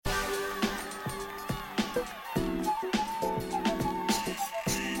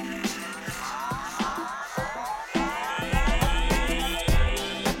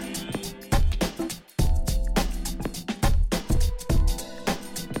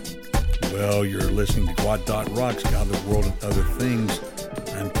Well, you're listening to What Rocks, God, the World, and Other Things.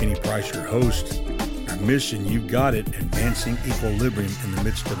 I'm Kenny Price, your host. Our mission, you got it, advancing equilibrium in the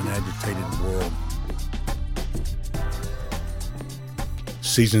midst of an agitated world.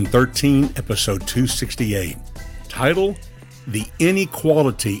 Season 13, Episode 268. Title, The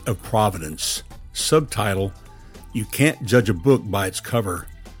Inequality of Providence. Subtitle, You Can't Judge a Book by Its Cover.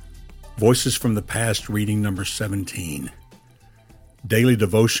 Voices from the Past, reading number 17. Daily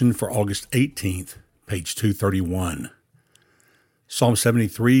Devotion for August 18th, page 231. Psalm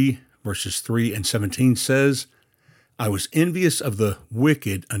 73, verses 3 and 17 says, I was envious of the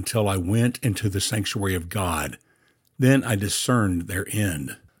wicked until I went into the sanctuary of God. Then I discerned their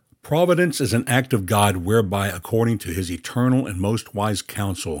end. Providence is an act of God whereby, according to his eternal and most wise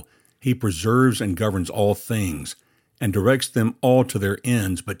counsel, he preserves and governs all things, and directs them all to their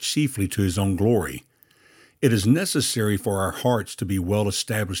ends, but chiefly to his own glory. It is necessary for our hearts to be well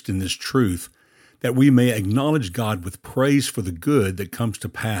established in this truth, that we may acknowledge God with praise for the good that comes to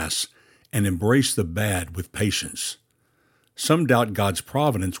pass, and embrace the bad with patience. Some doubt God's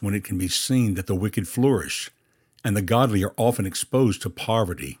providence when it can be seen that the wicked flourish, and the godly are often exposed to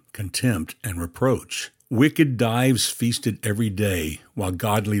poverty, contempt, and reproach. Wicked Dives feasted every day, while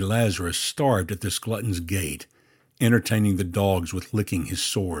godly Lazarus starved at this glutton's gate, entertaining the dogs with licking his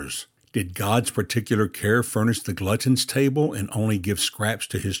sores. Did God's particular care furnish the glutton's table and only give scraps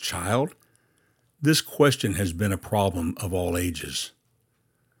to his child? This question has been a problem of all ages.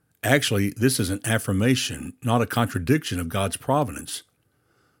 Actually, this is an affirmation, not a contradiction of God's providence.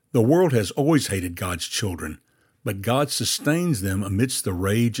 The world has always hated God's children, but God sustains them amidst the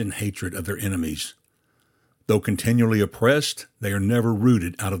rage and hatred of their enemies. Though continually oppressed, they are never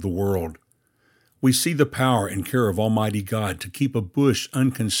rooted out of the world. We see the power and care of Almighty God to keep a bush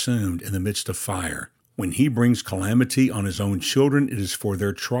unconsumed in the midst of fire. When he brings calamity on his own children, it is for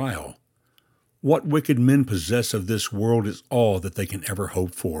their trial. What wicked men possess of this world is all that they can ever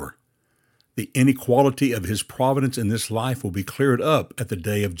hope for. The inequality of his providence in this life will be cleared up at the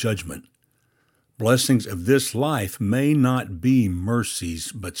day of judgment. Blessings of this life may not be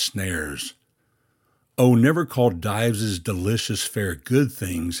mercies, but snares. Oh, never call Dives's delicious fare good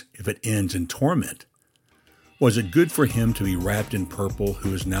things if it ends in torment. Was it good for him to be wrapped in purple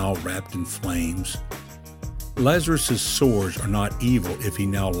who is now wrapped in flames? Lazarus' sores are not evil if he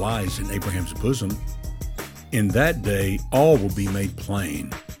now lies in Abraham's bosom. In that day, all will be made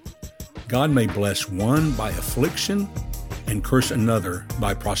plain. God may bless one by affliction and curse another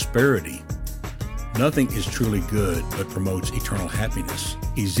by prosperity. Nothing is truly good but promotes eternal happiness.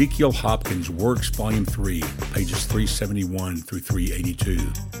 Ezekiel Hopkins Works, Volume 3, pages 371 through 382.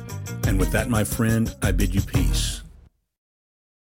 And with that, my friend, I bid you peace.